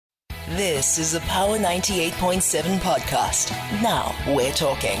This is a Power 98.7 podcast. Now we're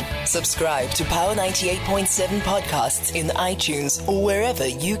talking. Subscribe to Power 98.7 podcasts in iTunes or wherever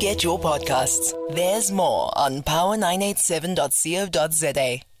you get your podcasts. There's more on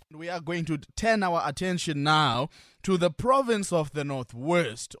power987.co.za. We are going to turn our attention now to the province of the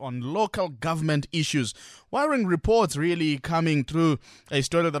Northwest on local government issues. Worrying reports really coming through. A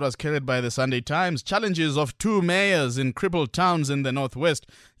story that was carried by the Sunday Times. Challenges of two mayors in crippled towns in the Northwest.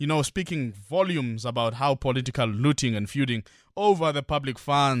 Speaking volumes about how political looting and feuding over the public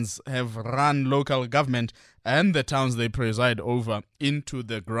funds have run local government and the towns they preside over into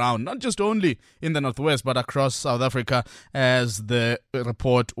the ground. Not just only in the Northwest, but across South Africa, as the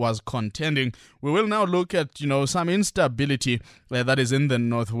report was contending. We will now look at, some instability that is in the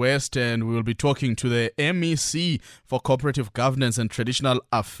Northwest, and we will be talking to the MEC for Cooperative Governance and Traditional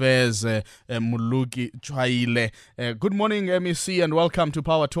Affairs, Muluki Chwaile. Good morning, MEC, and welcome to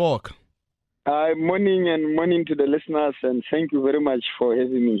Power Talk. Morning to the listeners, and thank you very much for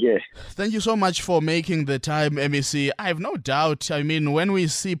having me here. Thank you so much for making the time, MEC. I have no doubt, when we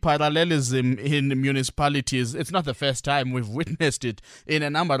see parallelism in municipalities, it's not the first time. We've witnessed it in a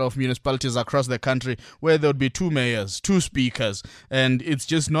number of municipalities across the country where there would be two mayors, two speakers, and it's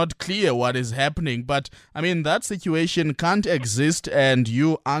just not clear what is happening. But, that situation can't exist, and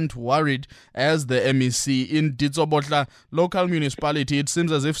you aren't worried as the MEC in Ditsobotla local municipality. It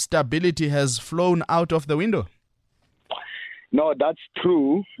seems as if stability has flown out of the window. No, that's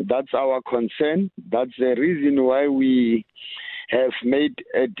true. That's our concern. That's the reason why we have made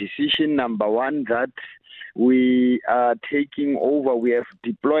a decision, number one, that we are taking over. We have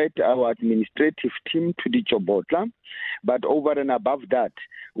deployed our administrative team to Ditsobotla, but over and above that,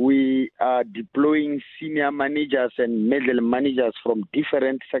 we are deploying senior managers and middle managers from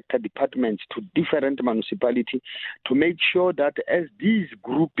different sector departments to different municipalities to make sure that as these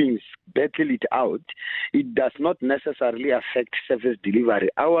groupings battle it out, it does not necessarily affect service delivery.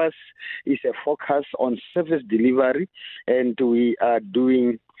 Ours is a focus on service delivery, and we are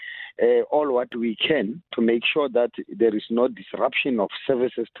doing all what we can to make sure that there is no disruption of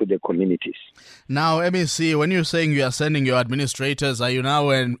services to the communities. Now, MEC, when you're saying you are sending your administrators, are you now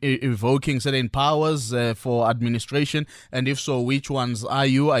invoking certain powers for administration? And if so, which ones are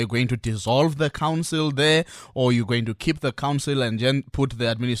you? Are you going to dissolve the council there, or are you going to keep the council and then put the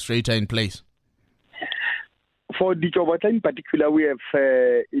administrator in place? For Ditsobotla in particular, we have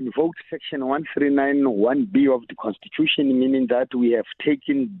invoked Section 139(1)B of the Constitution, meaning that we have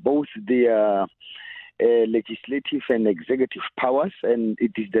taken both the legislative and executive powers, and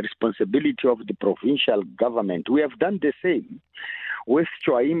it is the responsibility of the provincial government. We have done the same with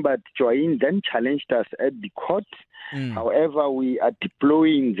Chwain, but Chwain then challenged us at the court. However, we are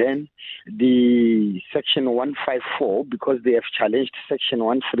deploying then the Section 154 because they have challenged Section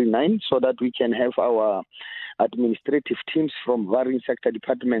 139 so that we can have our administrative teams from varying sector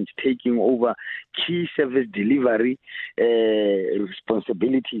departments taking over key service delivery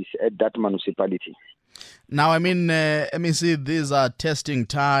responsibilities at that municipality. Now, MEC, these are testing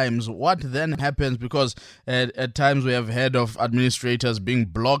times. What then happens? Because at times we have heard of administrators being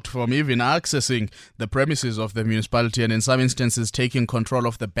blocked from even accessing the premises of the municipality, and in some instances taking control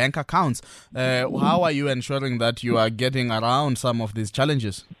of the bank accounts. How are you ensuring that you are getting around some of these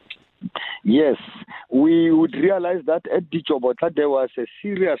challenges? Yes, we would realize that at Ditsobotla there was a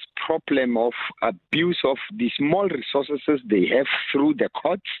serious problem of abuse of the small resources they have through the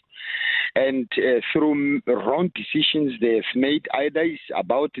courts and through wrong decisions they have made, either it's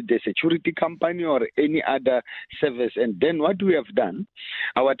about the security company or any other service. And then what we have done,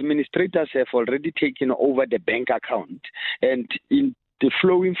 our administrators have already taken over the bank account, and in the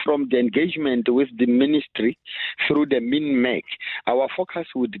flowing from the engagement with the ministry through the MINMEC, our focus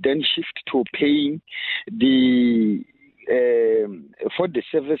would then shift to paying the for the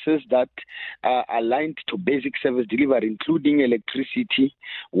services that are aligned to basic service delivery, including electricity,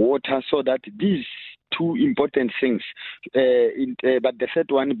 water, so that these two important things, but the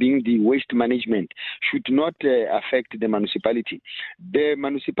third one being the waste management, should not affect the municipality. The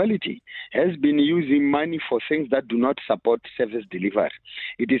municipality has been using money for things that do not support service delivery.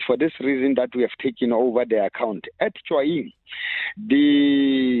 It is for this reason that we have taken over the account. At Chwain,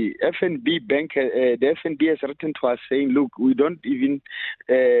 the FNB bank, the FNB has written to us saying, look, we don't even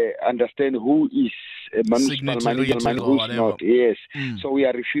understand who is municipal money and who's not. Yes. So we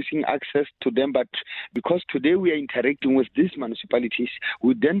are refusing access to them, but because today we are interacting with these municipalities,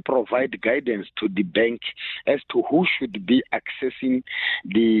 we then provide guidance to the bank as to who should be accessing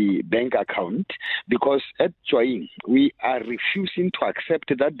the bank account, because at Chwain, we are refusing to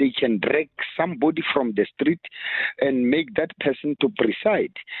accept that they can drag somebody from the street and make that person to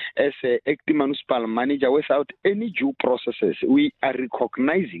preside as an acting municipal manager without any due processes. We are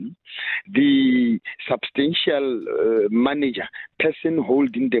recognizing the substantial manager, person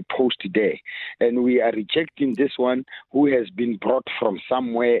holding the post there, and we are rejecting this one who has been brought from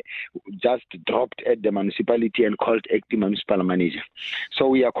somewhere, just dropped at the municipality and called acting municipal manager. So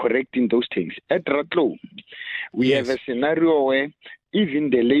we are correcting those things. At Ratlow, we have a scenario where even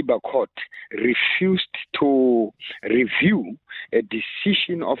the Labour Court refused to review a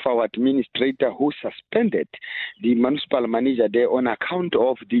decision of our administrator who suspended the municipal manager there on account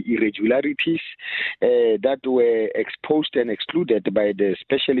of the irregularities that were exposed and excluded by the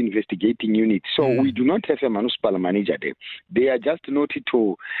Special Investigating Unit. So we do not have a municipal manager there. They are just noted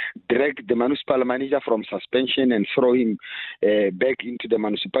to drag the municipal manager from suspension and throw him back into the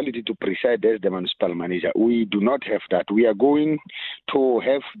municipality to preside as the municipal manager. We do not have that. We are going to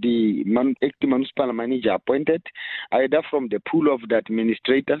have the acting municipal manager appointed either from the pool of the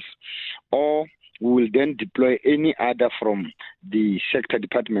administrators, or we will then deploy any other from the sector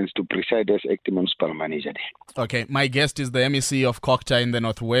departments to preside as acting municipal manager. Okay, my guest is the MEC of Kokta in the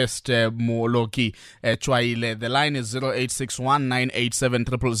Northwest, Moloki Chwaile. The line is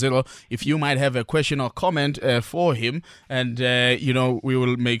 0861987000. If you might have a question or comment for him, and we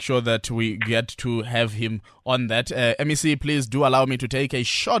will make sure that we get to have him on that. MEC, please do allow me to take a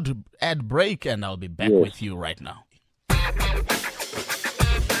short ad break, and I'll be back with you right now.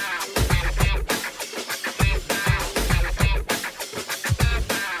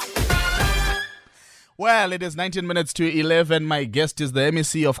 Well, it is 19 minutes to 11. My guest is the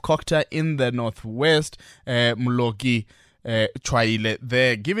MEC of Kokta in the Northwest, Mloki Chwaile.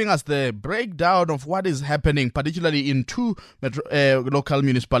 They're giving us the breakdown of what is happening, particularly in two local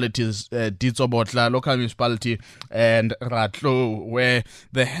municipalities, Ditsobotla local municipality and Ratlo, where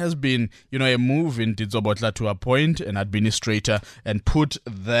there has been, a move in Ditsobotla to appoint an administrator and put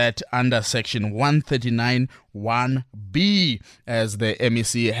that under Section 139(1)(b), as the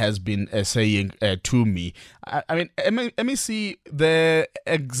MEC has been saying to me. I mean, MEC, the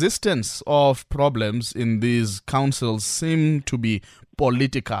existence of problems in these councils seem to be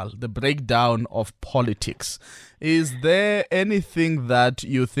political, the breakdown of politics. Is there anything that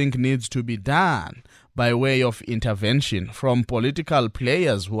you think needs to be done by way of intervention from political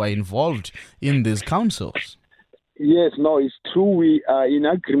players who are involved in these councils? Yes, no, it's true. We are in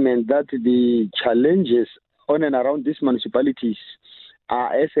agreement that the challenges on and around these municipalities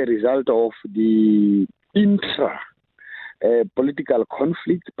are as a result of the political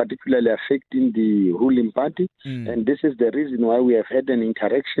conflict, particularly affecting the ruling party. And this is the reason why we have had an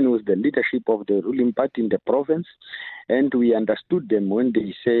interaction with the leadership of the ruling party in the province. And we understood them when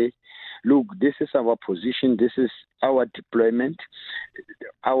they say, look, this is our position, this is our deployment.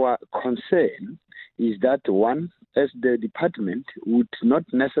 Our concern is that, one, as the department would not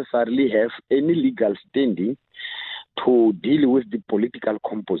necessarily have any legal standing to deal with the political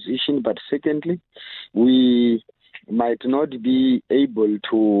composition, but secondly, we might not be able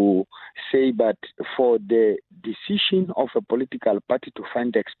to say, but for the decision of a political party to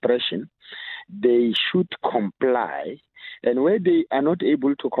find expression, they should comply. And where they are not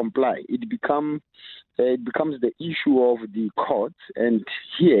able to comply, it becomes the issue of the courts. And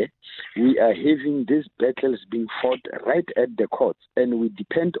here we are having these battles being fought right at the courts, and we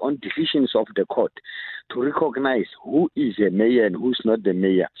depend on decisions of the court to recognize who is a mayor and who's not the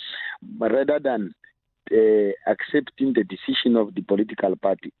mayor, rather than accepting the decision of the political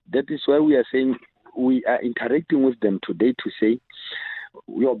party. That is why we are saying we are interacting with them today to say,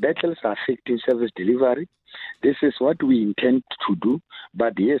 your battles are affecting service delivery. This is what we intend to do.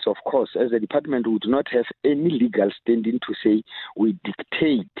 But yes, of course, as a department, we do not have any legal standing to say we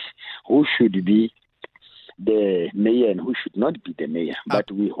dictate who should be the mayor and who should not be the mayor.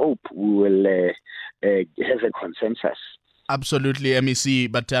 But we hope we will have a consensus. Absolutely, MEC.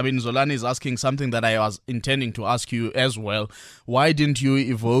 But Zolani is asking something that I was intending to ask you as well. Why didn't you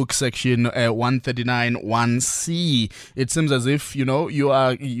evoke Section 139(1)(c)? It seems as if you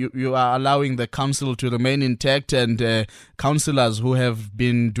are allowing the council to remain intact, and councillors who have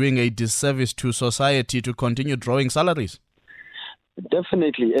been doing a disservice to society to continue drawing salaries.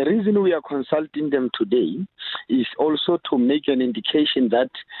 Definitely. A reason we are consulting them today is also to make an indication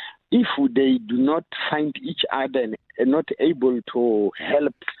that if they do not find each other and are not able to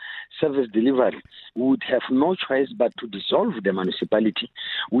help service delivery, we would have no choice but to dissolve the municipality.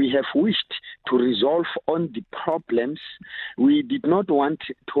 We have wished to resolve on the problems. We did not want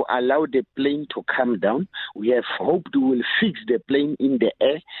to allow the plane to come down. We have hoped we will fix the plane in the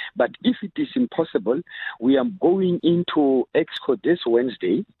air, but if it is impossible, we are going into Exco this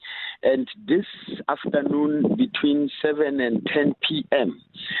Wednesday And this afternoon, between 7 and 10 p.m.,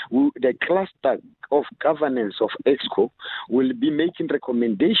 the cluster of governance of EXCO will be making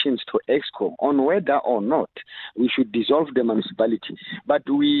recommendations to EXCO on whether or not we should dissolve the municipality. But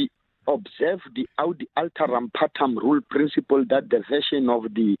we observe the alteram partem rule principle that the version of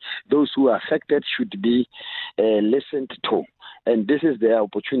those who are affected should be listened to. And this is the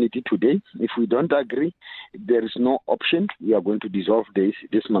opportunity today. If we don't agree, there is no option. We are going to dissolve this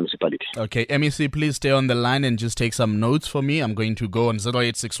municipality. Okay, MEC, please stay on the line and just take some notes for me. I'm going to go on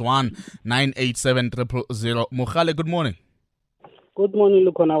 0861 987 000. Mukhale, good morning. Good morning,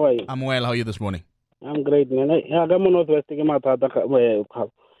 Lukon. How are you? I'm well. How are you this morning? I'm great, man. I'm Northwest.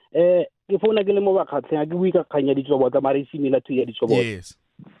 Yes.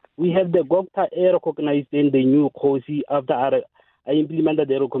 We have the GOGTA recognized in the new COSI after I implemented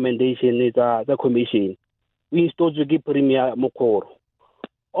the recommendation in the commission. We installed the Premier Mokoro.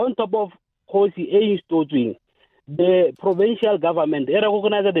 On top of COSI installing, the provincial government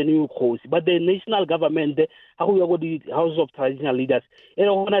recognized the new COSI, but the national government, the House of Traditional Leaders,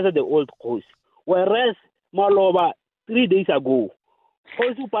 recognized the old COSI. Whereas, Maloba, 3 days ago,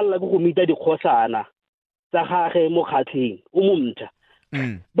 COSI pala go meet the Kosana, Sahare Mokhating, Umumta.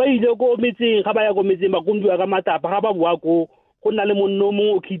 Ba ile go meeting ga ba ya go meeting ba kundu ga matapa ga ba bua go na le monno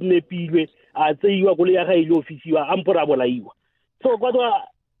mo kidnapilwe a tseiwa go le ya ga ile ofisiwa ampora bolaiwa so kwa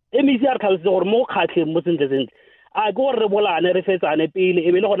MEC a tlhalose gore mo khatlhe mo sentle a go re bolane re fetsane pele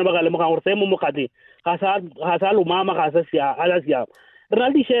e be le gona ba ga le mo ga gore se mo khatlhe ga sa lo mama ga sa sia ala sia re na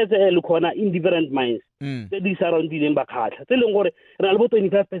di shares le khona in different minds tse di surrounding ba khatla tse leng gore re na le bo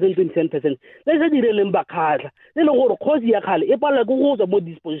 25% 27% le se dire leng ba khatla le leng gore khosi ya khale e pala go go mo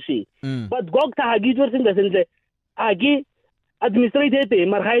disposition but gokta ha gi tshwere sentle a gi administrative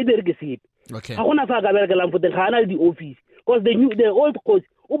mar ga ide re ke sipe ga gona fa ka bereka lang foteng ga ana di office because the old khosi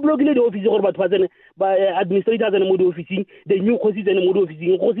o blokile di office gore batho ba tsene ba administrators tsene mo di officing the new khosi tsene mo di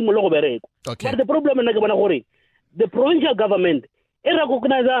officing khosi mo le go bereka but the problem nna ke bona gore the provincial government e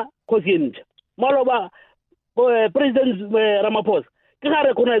recognize khosi Maloba President Ramaphosa ke ga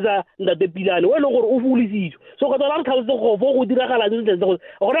recognize Ndate Pilane o le gore o fulisitswe so ka tsala re tlhalose go go diragala tse go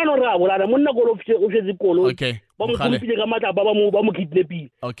gona no ra bolana monna go lo ofise kolo ba mo kumpile ka matla ba mo kidnapile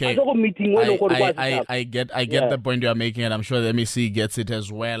so go meeting o le gore kwa I get the point you are making, and I'm sure the MEC gets it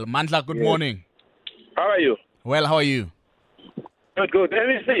as well. Mandla, good morning. How are you? Well, how are you? Good.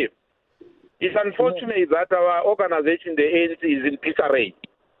 MEC, it's unfortunate that our organization, the ANC, is in disarray.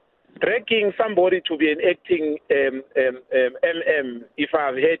 Tracking somebody to be an acting MM, if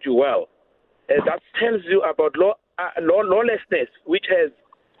I've heard you well, that tells you about lawlessness, which has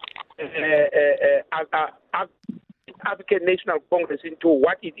African National Congress into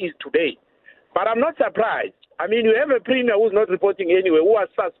what it is today. But I'm not surprised. I mean, you have a premier who's not reporting anywhere, who was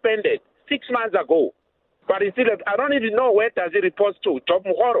suspended 6 months ago. But still, I don't even know where does he report to, Job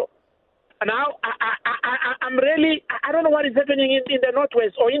Mukhoro. Now, I'm really, I don't know what is happening in the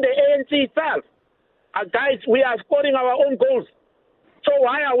Northwest or in the ANC itself. Guys, we are scoring our own goals. So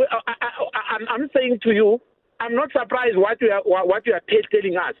why are we, I'm saying to you, I'm not surprised what you are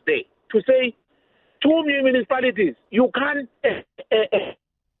telling us there. To say 2 municipalities, you can't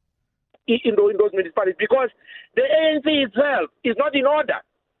in those municipalities because the ANC itself is not in order.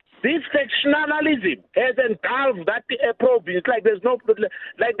 This sectionalism has engulfed that province like there's no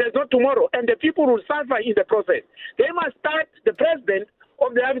tomorrow, and the people will suffer in the process. They must start the president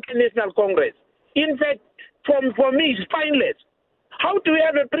of the African National Congress. In fact, for me, it's spineless. How do we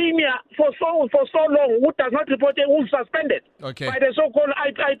have a premier for so long who does not report who's suspended by the so-called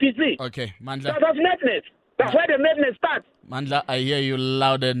IPC? Okay, Mandla. That's madness. That's where the madness starts. Mandla, I hear you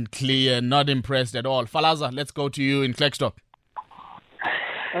loud and clear. Not impressed at all. Falaza, let's go to you in Klerksdorp.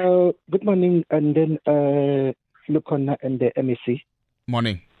 Good morning, and then Lukona and the MEC.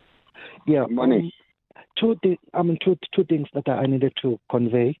 Morning. Yeah, morning. Two things that I needed to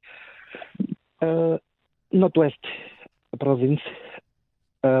convey. Northwest province,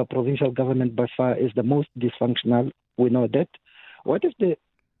 provincial government by far is the most dysfunctional. We know that. What is the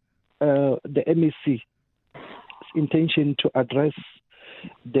MEC's intention to address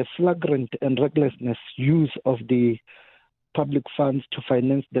the flagrant and recklessness use of the public funds to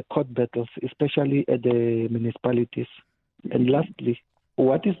finance the court battles, especially at the municipalities? And lastly,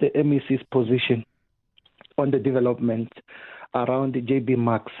 what is the MEC's position on the development around the JB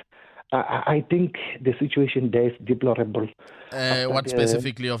Max? I think the situation there is deplorable. What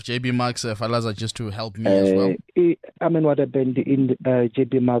specifically of JB Max, Falaza, just to help me as well? I mean, what happened in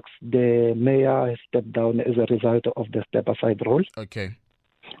JB Max, the mayor has stepped down as a result of the step-aside rule. Okay.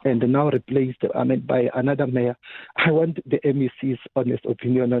 and now replaced, by another mayor. I want the MEC's honest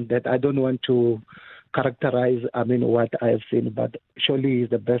opinion on that. I don't want to characterize, what I have seen, but surely he's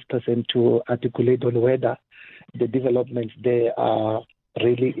the best person to articulate on whether the developments there are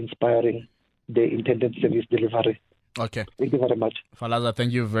really inspiring the intended service delivery. Okay. Thank you very much. Falaza,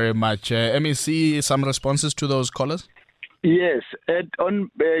 thank you very much. MEC, some responses to those callers? Yes,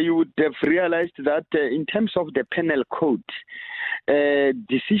 you would have realized that in terms of the penal code,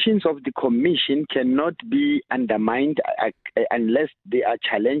 decisions of the commission cannot be undermined unless they are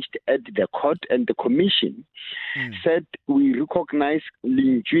challenged at the court. And the commission said we recognize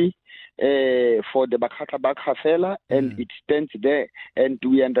Linjui for the Bakata Fela, and it stands there. And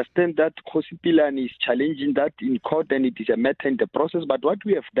we understand that Kosipilan is challenging that in court, and it is a matter in the process. But what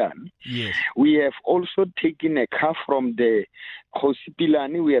we have done, we have also taken a car from the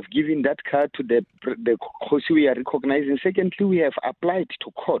Kosipilani. We have given that car to the Kosi we are recognizing. Secondly, we have applied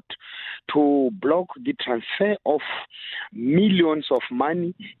to court to block the transfer of millions of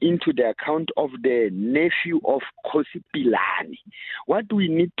money into the account of the nephew of Kosipilani. What we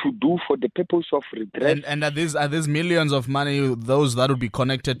need to do for the purpose of redress. And are these millions of money those that would be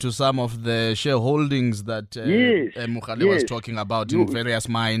connected to some of the shareholdings that Mukhale was talking about in various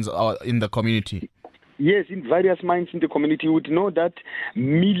mines or in the community? Yes, in various mines in the community, you would know that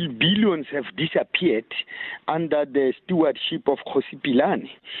billions have disappeared under the stewardship of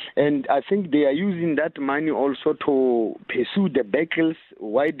Kosipilani. And I think they are using that money also to pursue the battles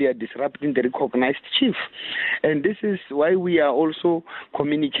why they are disrupting the recognized chief. And this is why we are also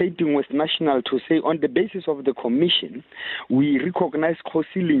communicating with National to say on the basis of the commission, we recognize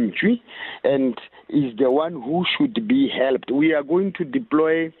Kosi Linjui and is the one who should be helped. We are going to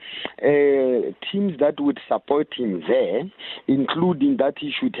deploy teams that would support him there, including that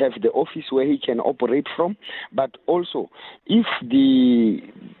he should have the office where he can operate from, but also if the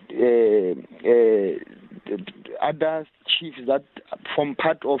other chiefs that form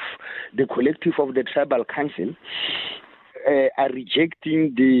part of the collective of the tribal council are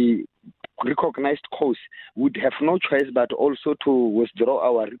rejecting the recognized cause, would have no choice but also to withdraw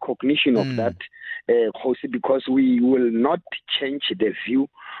our recognition of that cause, because we will not change the view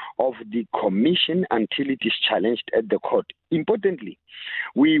of the commission until it is challenged at the court. Importantly,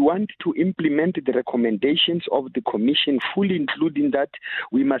 we want to implement the recommendations of the commission fully, including that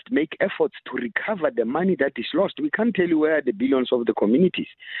we must make efforts to recover the money that is lost. We can't tell you where are the billions of the communities,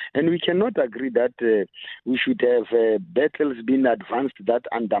 and we cannot agree that we should have battles being advanced that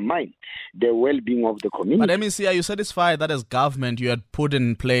undermine the well-being of the community. But MEC, are you satisfied that as government you had put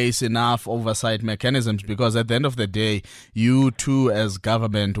in place enough oversight mechanisms? Because at the end of the day, you too as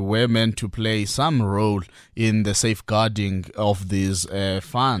government were meant to play some role in the safeguarding of these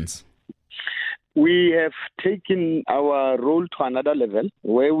funds. We have taken our role to another level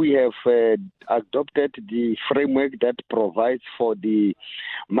where we have adopted the framework that provides for the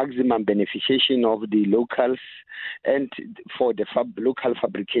maximum beneficiation of the locals and for the local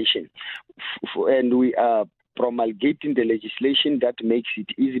fabrication. And we are promulgating the legislation that makes it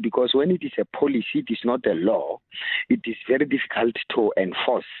easy, because when it is a policy, it is not a law, it is very difficult to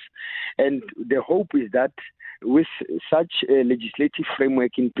enforce. And the hope is that with such a legislative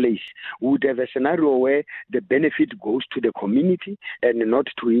framework in place, we would have a scenario where the benefit goes to the community and not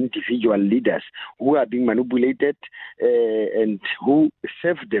to individual leaders who are being manipulated and who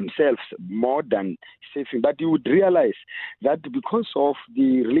serve themselves more than saving. But you would realize that because of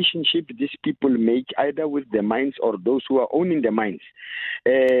the relationship these people make either with the mines or those who are owning the mines,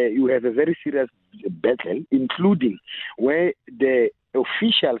 you have a very serious battle, including where the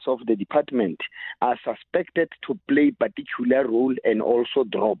officials of the department are suspected to play particular role and also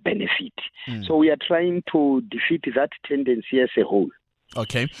draw benefit. So we are trying to defeat that tendency as a whole.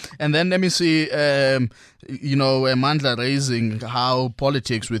 Okay. And then let me see, Mandla raising how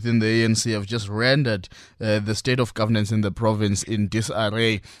politics within the ANC have just rendered the state of governance in the province in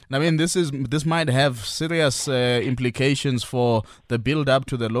disarray. And I mean, this might have serious implications for the build-up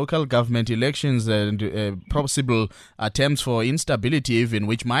to the local government elections and possible attempts for instability even,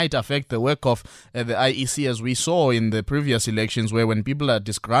 which might affect the work of the IEC, as we saw in the previous elections, where when people are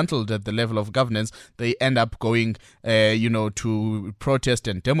disgruntled at the level of governance, they end up going, to protest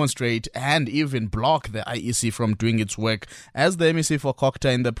and demonstrate and even block the IEC from doing its work. As the MEC for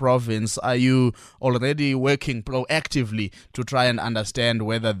Kokta in the province, are you already working proactively to try and understand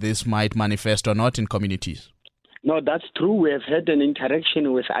whether this might manifest or not in communities? No, that's true. We have had an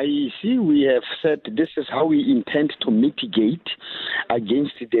interaction with IEC. We have said this is how we intend to mitigate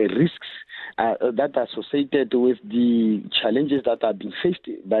against the risks that are associated with the challenges that are being faced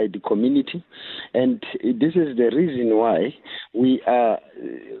by the community. And this is the reason why we are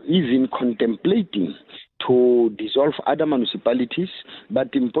even contemplating to dissolve other municipalities.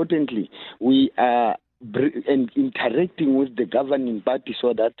 But importantly, we are and interacting with the governing party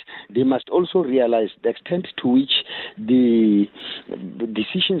so that they must also realize the extent to which the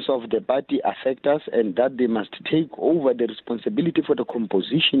decisions of the party affect us, and that they must take over the responsibility for the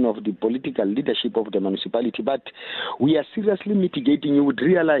composition of the political leadership of the municipality. But we are seriously mitigating. You would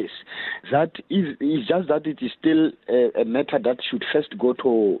realize that it's just that it is still a matter that should first go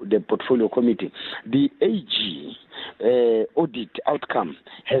to the portfolio committee. The AG audit outcome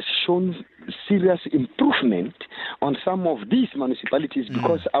has shown serious improvement on some of these municipalities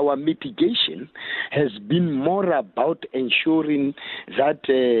because our mitigation has been more about ensuring that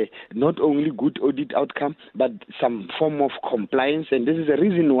not only good audit outcome but some form of compliance. And this is the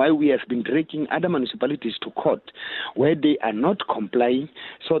reason why we have been dragging other municipalities to court where they are not complying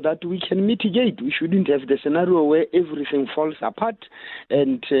so that we can mitigate. We shouldn't have the scenario where everything falls apart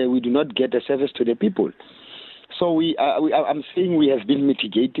and we do not get a service to the people. So I'm saying we have been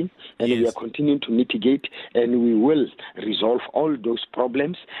mitigating, and we are continuing to mitigate, and we will resolve all those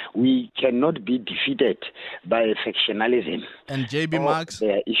problems. We cannot be defeated by factionalism. And JB Marks?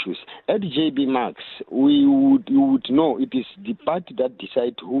 There are issues. At JB Marks, you would know it is the party that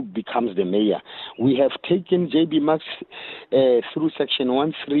decides who becomes the mayor. We have taken JB Marks through Section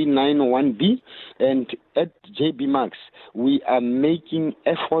 1391B, and at JB Marks, we are making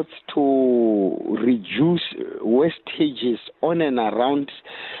efforts to reduce wastages on and around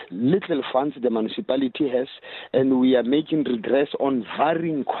little funds the municipality has, and we are making redress on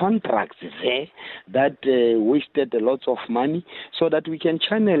varying contracts there that wasted a lot of money so that we can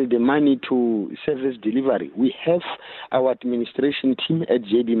channel the money to service delivery. We have our administration team at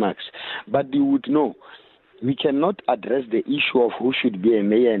JB Max, but you would know we cannot address the issue of who should be a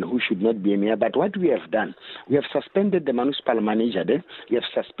mayor and who should not be a mayor. But what we have done, we have suspended the municipal manager there. We have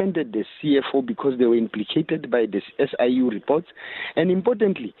suspended the CFO because they were implicated by the SIU reports. And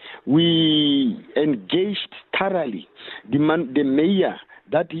importantly, we engaged thoroughly the mayor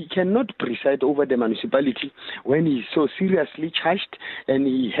that he cannot preside over the municipality when he is so seriously charged, and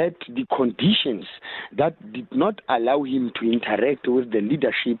he had the conditions that did not allow him to interact with the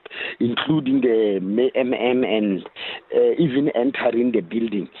leadership, including the MM and even entering the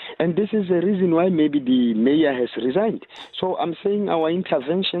building. And this is the reason why maybe the mayor has resigned. So I'm saying our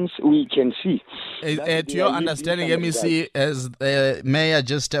interventions, we can see. To your understanding, MEC, as the mayor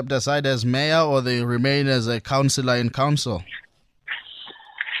just stepped aside as mayor, or they remain as a councillor in council?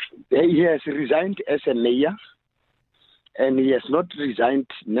 He has resigned as a mayor, and he has not resigned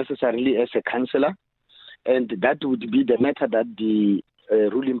necessarily as a councillor, and that would be the matter that the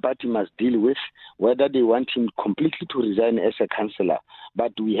ruling party must deal with, whether they want him completely to resign as a councillor.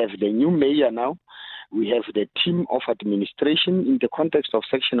 But we have the new mayor now. We have the team of administration in the context of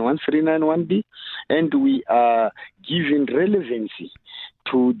Section 1391B, and we are giving relevancy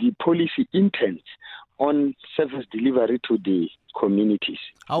to the policy intent on service delivery to the communities.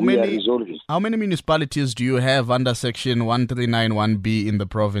 How many municipalities do you have under Section 1391B in the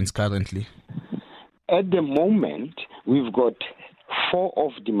province currently? At the moment, we've got 4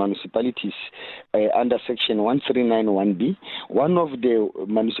 of the municipalities under Section 1391B. One of the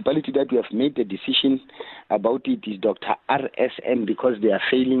municipalities that we have made a decision about it is Dr. RSM, because they are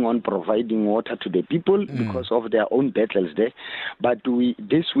failing on providing water to the people because of their own battles there. But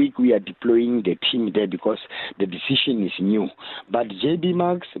this week we are deploying the team there because the decision is new. But JB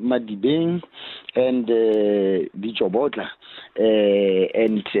Max, Madibeng, and Dijobotla,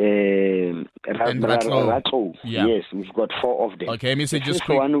 and Rato. Yeah. Yes, we've got 4 of them. Okay, let me say just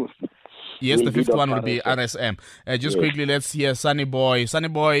quick. Yes, the 5th one will be RSM. Quickly, let's hear Sunny Boy. Sunny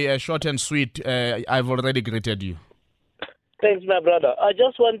Boy, short and sweet. I've already greeted you. Thanks, my brother. I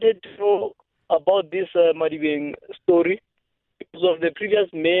just wanted to know about this Madibeng story. Because of the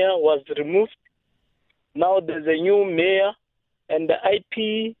previous mayor was removed. Now there's a new mayor, and the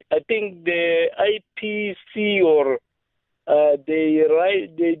IP, I think the IPC or they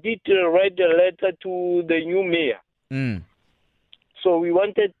did write a letter to the new mayor. So we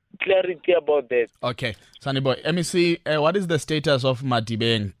wanted clarity about that. Okay. Sunny Boy, MEC, what is the status of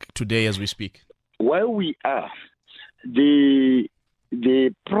Madibeng today as we speak? Where we are, the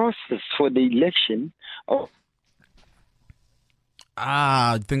process for the election of...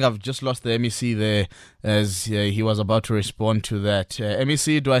 I think I've just lost the MEC there as he was about to respond to that.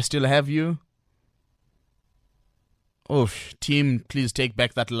 MEC, do I still have you? Oh, team, please take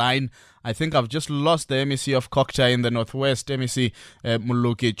back that line. I think I've just lost the MEC of Kokta in the Northwest, MEC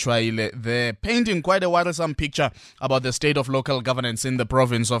Muluki Chwaile. They're painting quite a worrisome picture about the state of local governance in the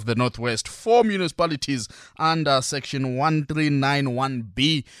province of the Northwest. 4 municipalities under Section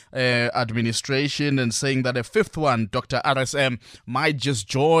 1391B administration, and saying that a fifth one, Dr. RSM, might just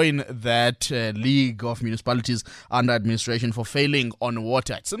join that league of municipalities under administration for failing on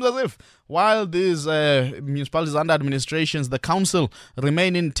water. It seems as if while these municipalities under administrations, the council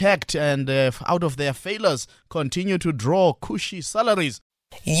remain intact and out of their failures continue to draw cushy salaries.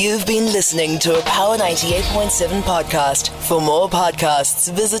 You've been listening to a Power 98.7 podcast. For more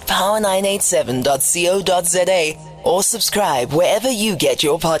podcasts, visit power987.co.za or subscribe wherever you get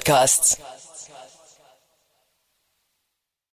your podcasts.